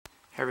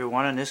Hi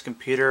everyone, in this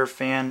computer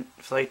fan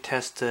flight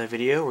test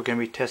video we're going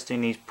to be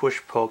testing these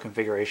push-pull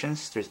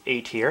configurations. There's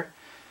 8 here.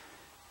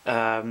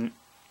 In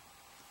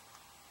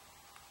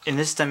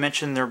this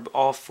dimension they're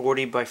all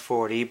 40 by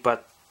 40,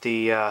 but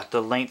the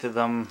length of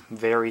them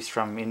varies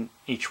from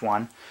each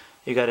one.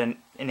 You got an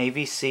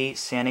AVC,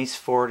 Sanny's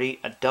 40,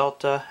 a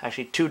Delta,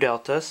 actually 2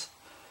 Deltas,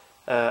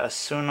 a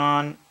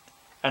Sunon,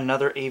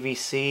 another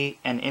AVC,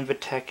 an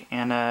Invitech,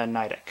 and a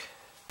Nidec.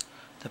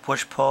 The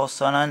push-pull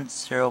Sunon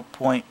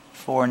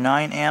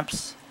 0.49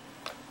 amps,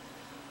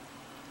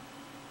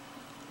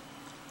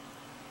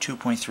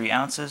 2.3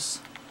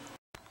 ounces.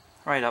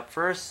 Right, up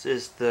first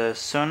is the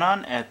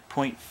Sunon at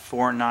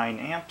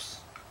 0.49 amps.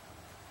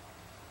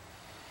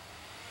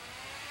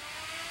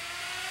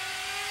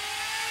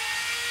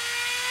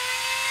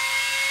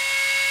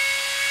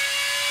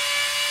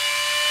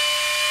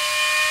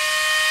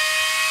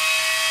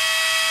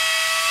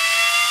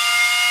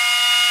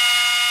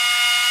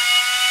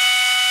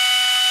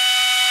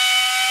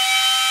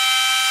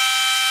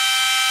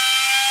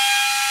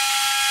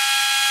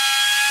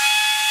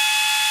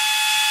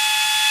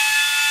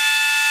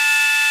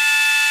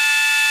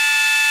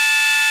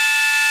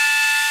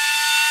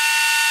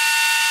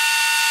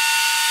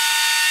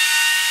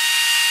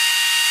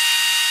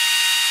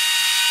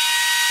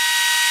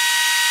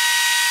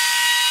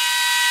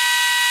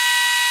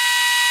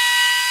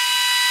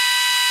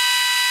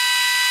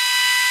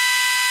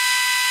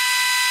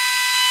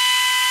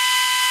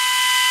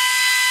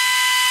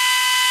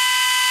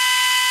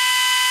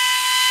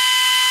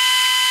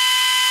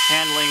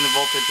 Handling the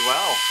voltage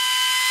well.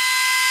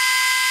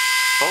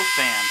 Both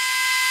fans.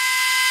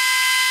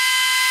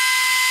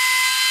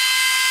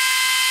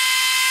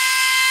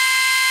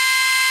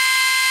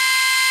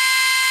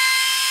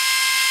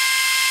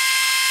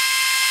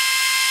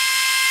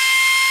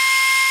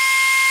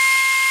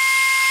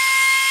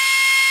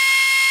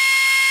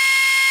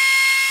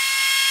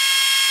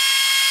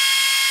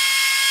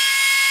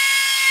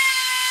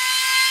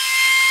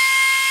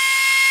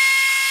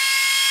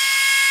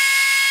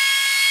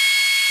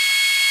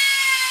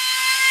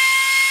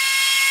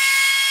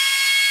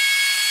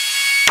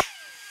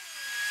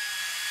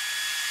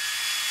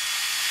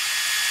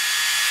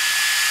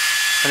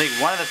 I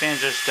think one of the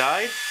fans just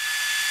died.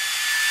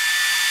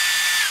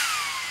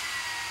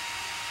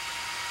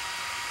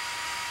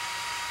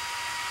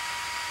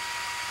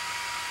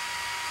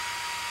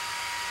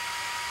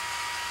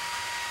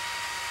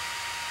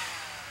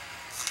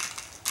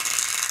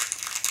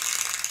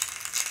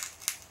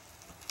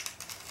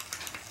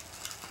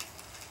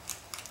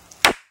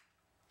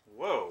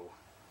 Whoa.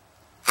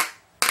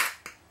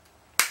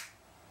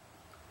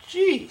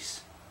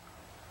 Jeez.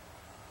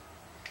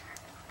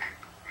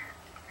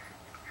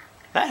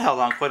 That held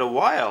on quite a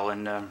while,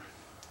 and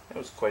it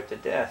was quite the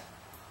death.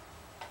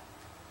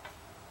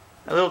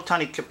 A little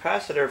tiny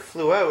capacitor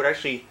flew out,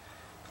 actually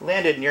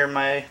landed near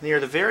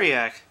the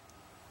variac.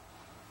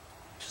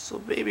 Just a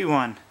little baby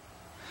one.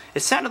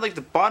 It sounded like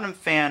the bottom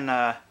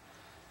fan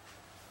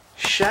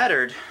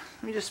shattered.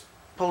 Let me just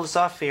pull this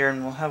off here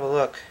and we'll have a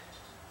look.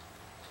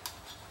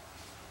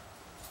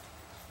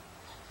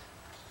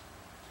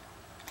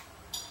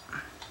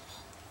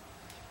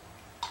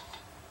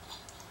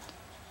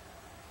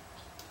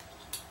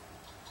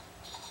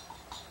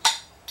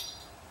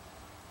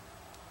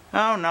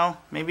 Oh no,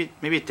 maybe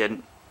it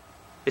didn't.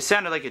 It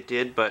sounded like it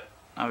did, but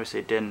obviously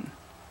it didn't.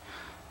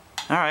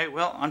 Alright,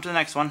 well, on to the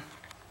next one.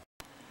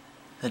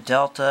 The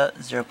Delta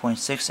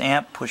 0.6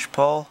 amp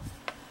push-pull,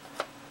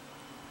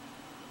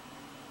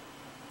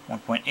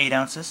 1.8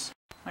 ounces.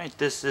 Alright,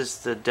 this is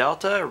the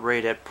Delta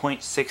rated at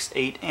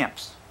 0.68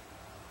 amps.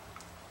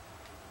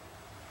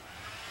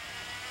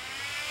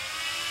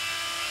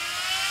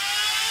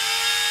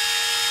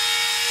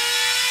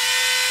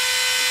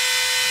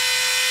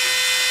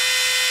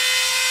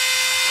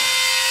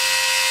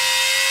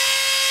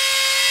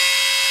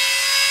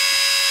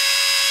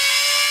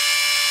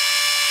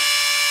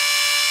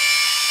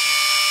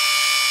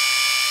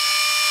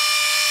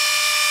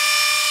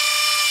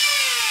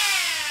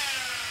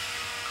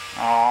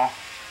 Aww.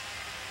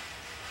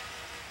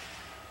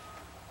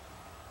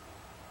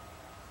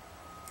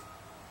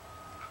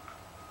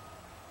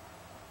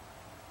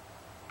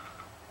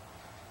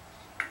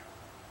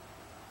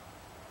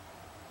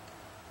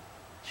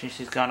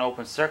 She's gone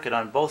open circuit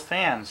on both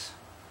fans.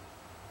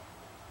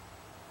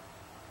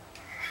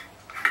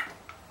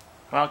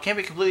 Well, it can't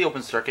be completely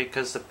open circuit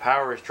because the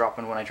power is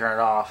dropping when I turn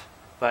it off.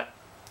 But,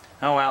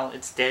 oh well,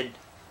 it's dead.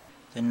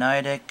 The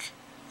Nidec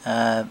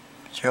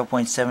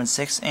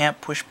 0.76 amp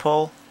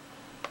push-pull,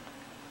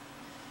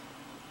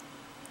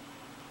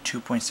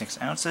 2.6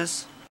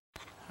 ounces.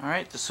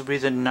 Alright, this will be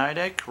the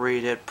Nidec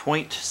rated at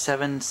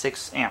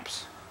 0.76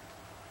 amps.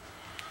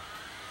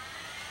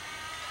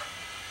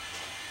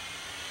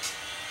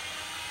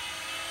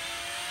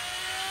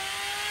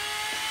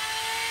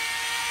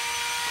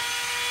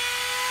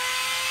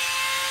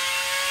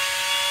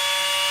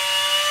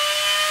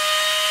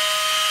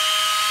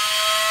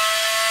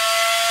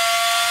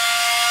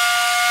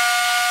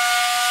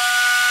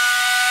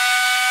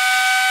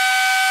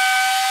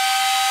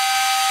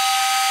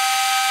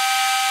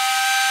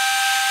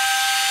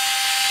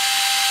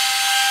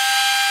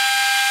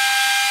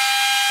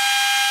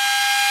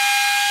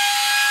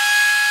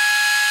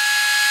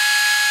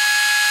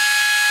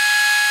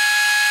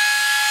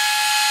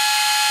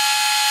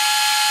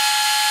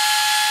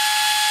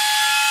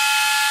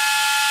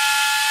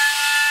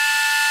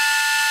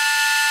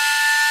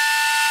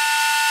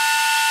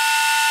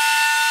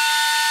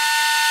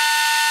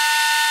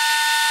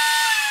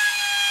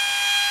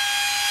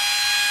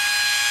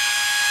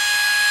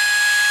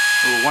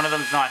 So one of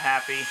them's not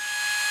happy.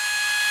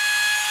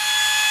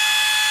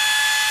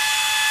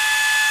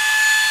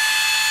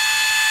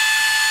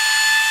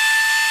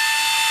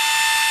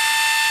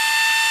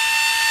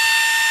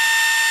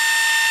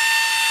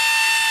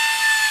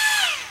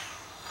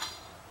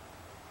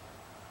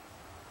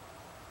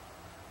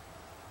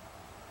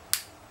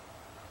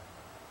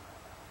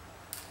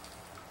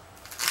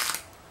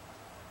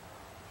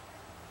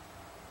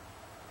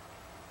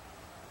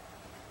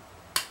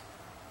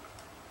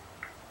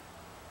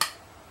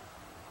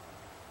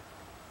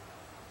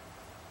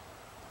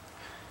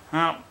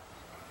 Well,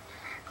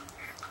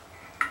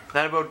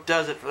 that about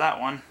does it for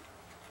that one.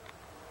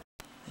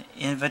 The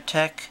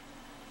Invitech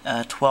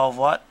 12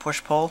 watt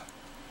push pull.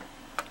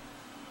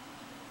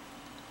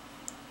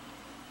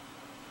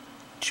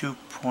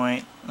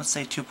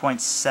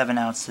 2.7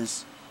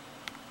 ounces.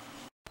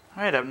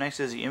 Alright, up next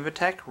is the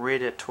Invitech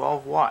rated at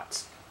 12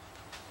 watts.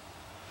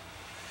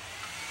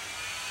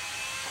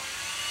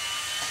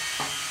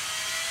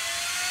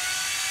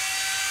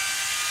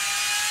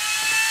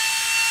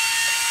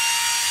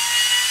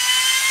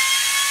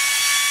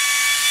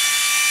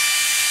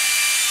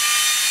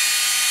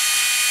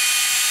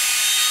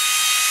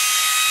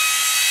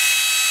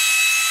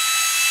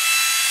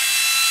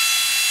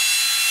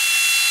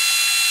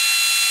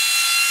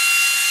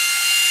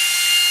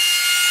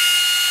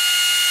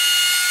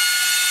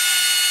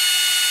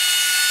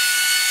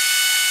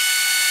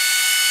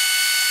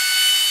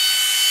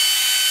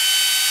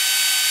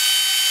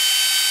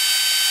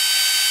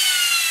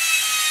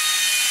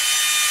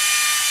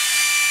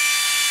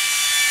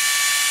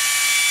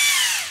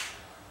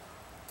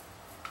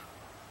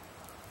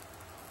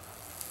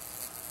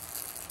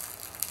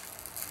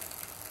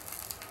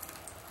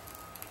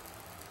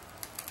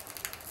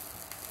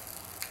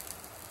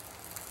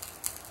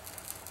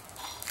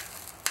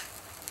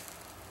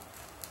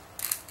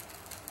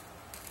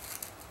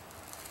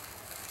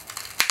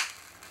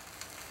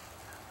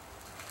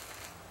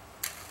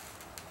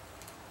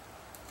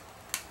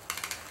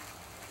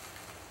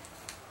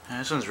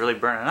 This one's really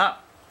burning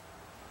up.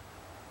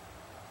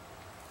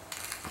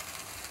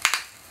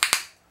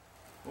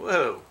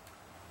 Whoa.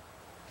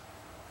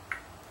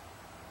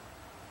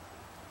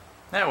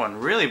 That one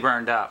really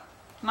burned up.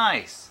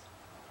 Nice.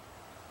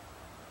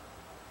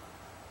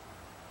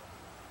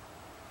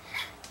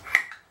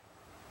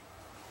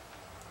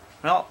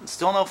 Well,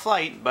 still no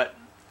flight, but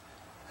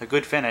a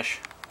good finish.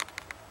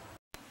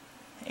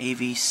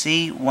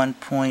 AVC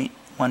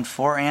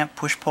 1.14 amp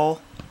push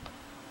pull.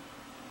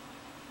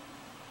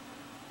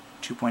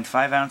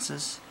 2.5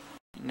 ounces.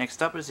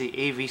 Next up is the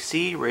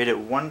AVC rated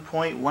at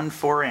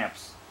 1.14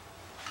 amps.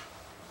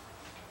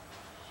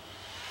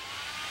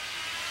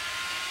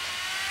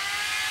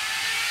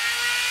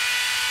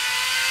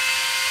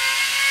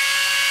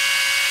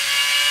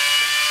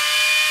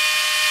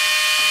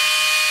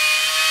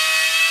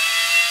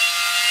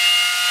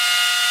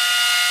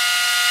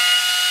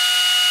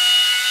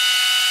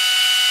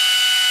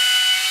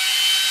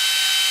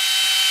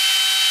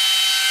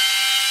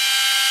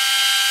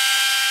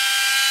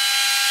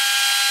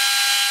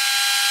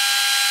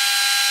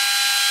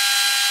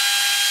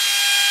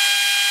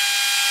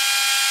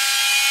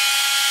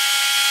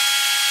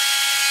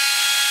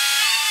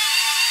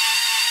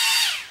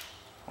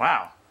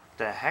 Wow, what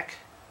the heck?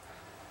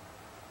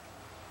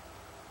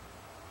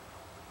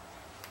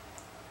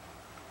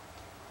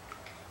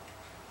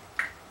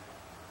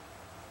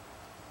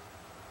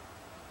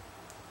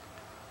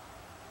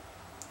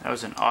 That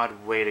was an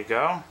odd way to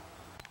go.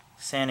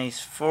 Sanny's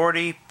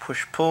 40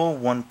 push-pull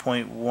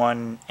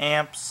 1.1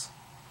 amps.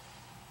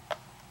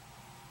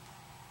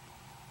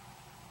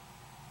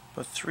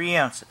 About 3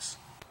 ounces.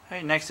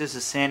 Alright, next is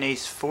the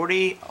Sanny's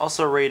 40,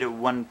 also rated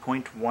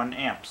 1.1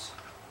 amps.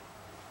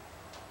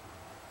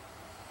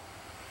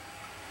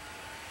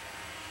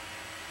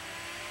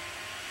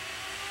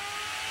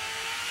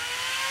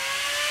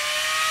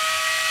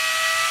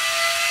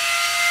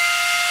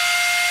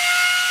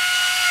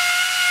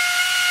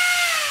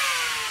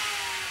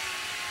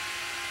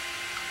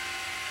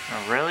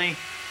 Oh, really?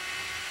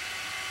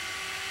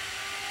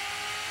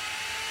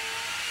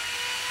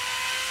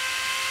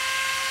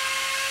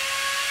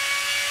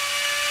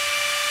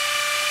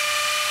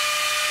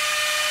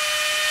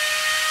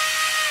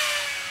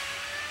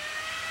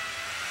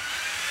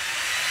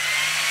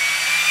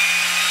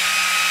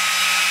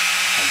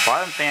 The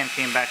bottom fan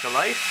came back to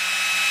life.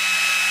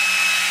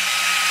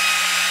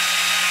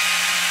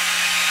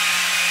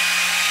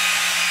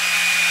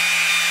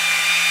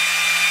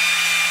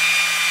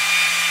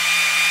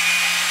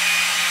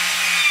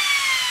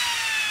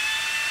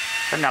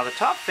 But now the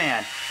top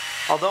fan,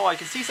 although I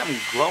can see something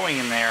glowing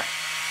in there.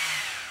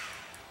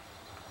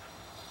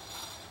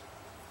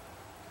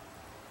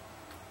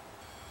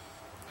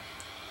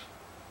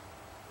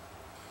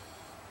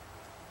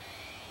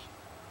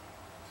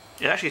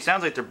 It actually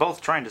sounds like they're both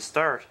trying to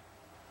start.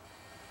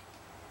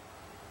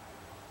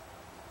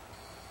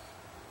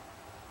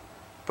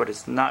 But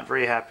it's not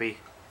very happy.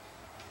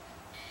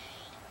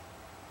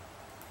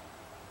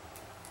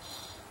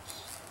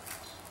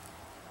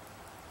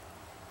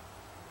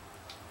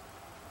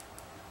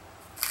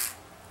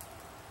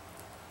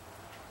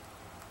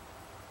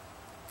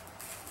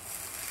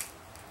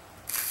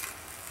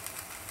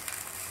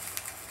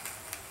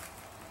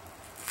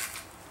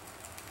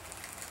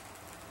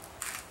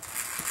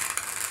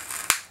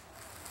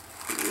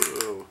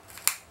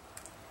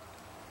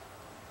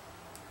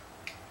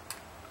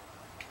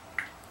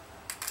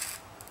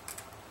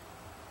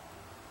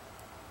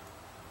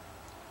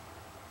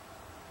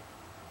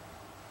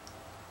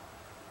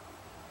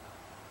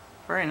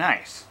 Very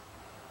nice.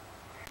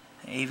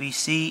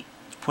 AVC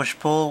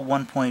push-pull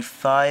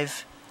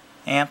 1.5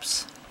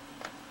 amps,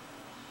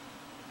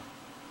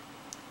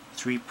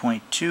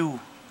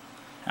 3.2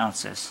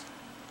 ounces.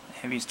 The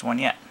heaviest one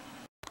yet.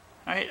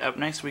 Alright, up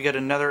next we got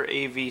another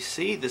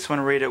AVC, this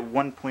one rated at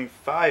 1.5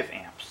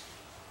 amps.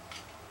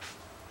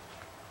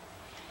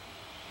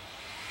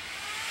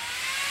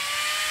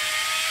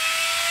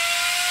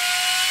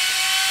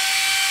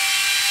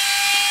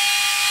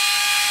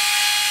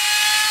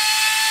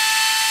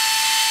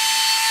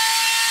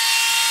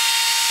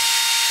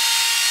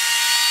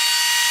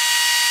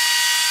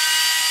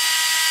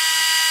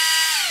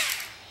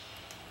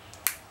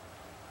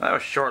 That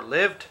was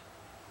short-lived.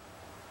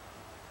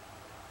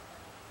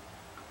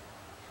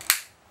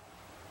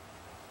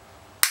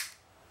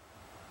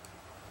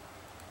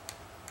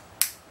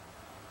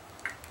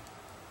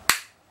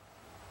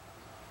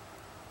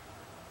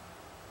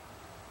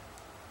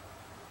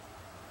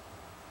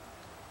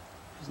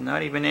 There's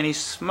not even any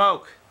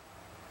smoke.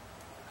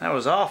 That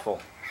was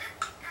awful.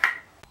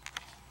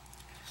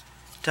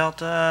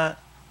 Delta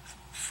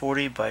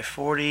 40 by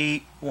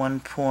 40,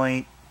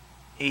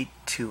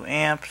 1.82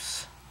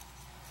 amps.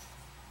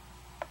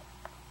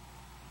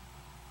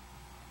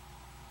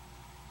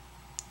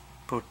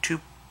 About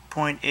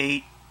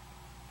 2.8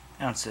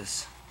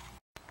 ounces.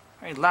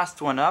 Alright,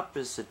 last one up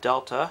is the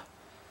Delta.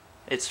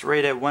 It's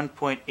rated at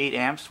 1.8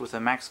 amps with a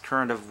max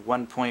current of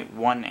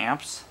 1.1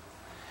 amps.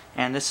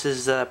 And this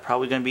is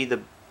probably going to be the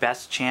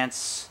best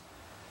chance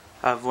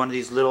of one of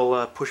these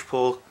little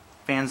push-pull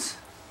fans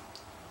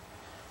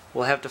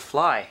will have to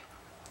fly.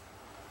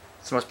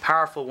 It's the most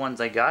powerful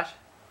ones I got.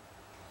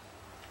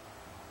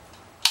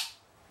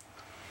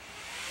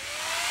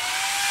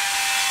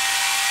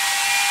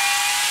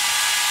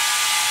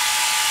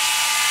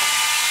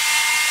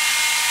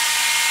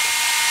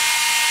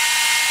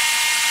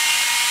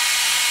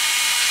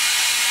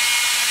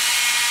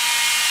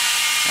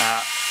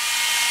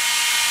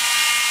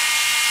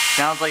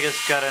 Sounds like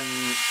it's got an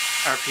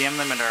RPM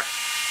limiter.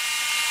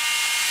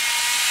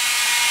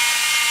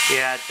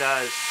 Yeah, it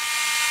does.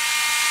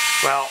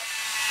 Well,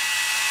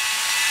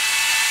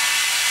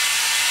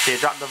 if you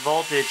drop the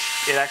voltage,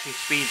 it actually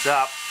speeds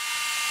up.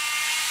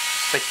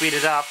 If I speed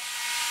it up,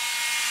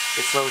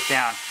 it slows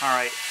down.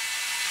 Alright.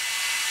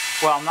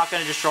 Well, I'm not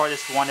going to destroy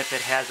this one if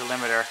it has a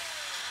limiter.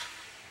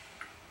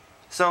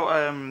 So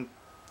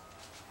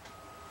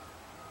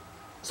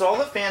all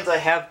the fans I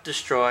have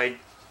destroyed,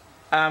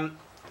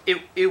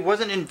 it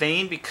wasn't in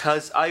vain,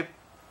 because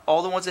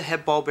all the ones that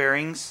have ball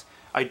bearings,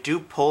 I do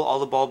pull all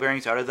the ball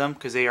bearings out of them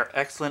because they are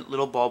excellent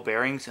little ball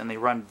bearings and they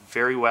run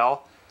very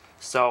well.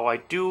 So I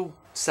do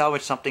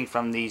salvage something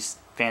from these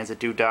fans that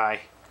do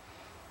die.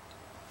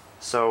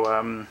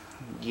 So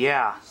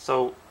yeah,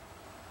 so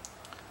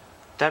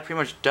that pretty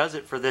much does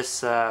it for this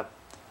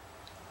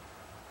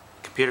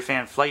computer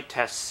fan flight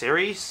test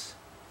series.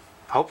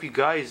 I hope you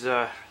guys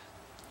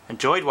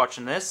enjoyed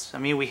watching this. I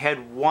mean, we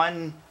had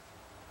one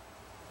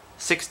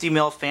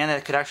 60mm fan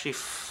that could actually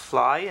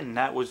fly, and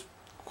that was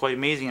quite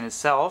amazing in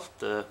itself,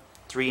 the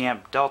 3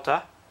 amp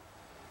Delta.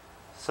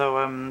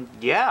 So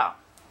yeah,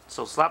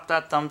 so slap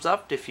that thumbs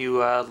up if you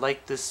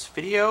like this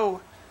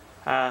video,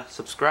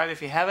 subscribe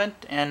if you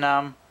haven't,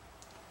 and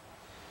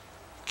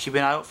keep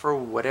an eye out for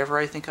whatever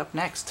I think up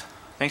next.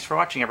 Thanks for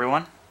watching,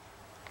 everyone.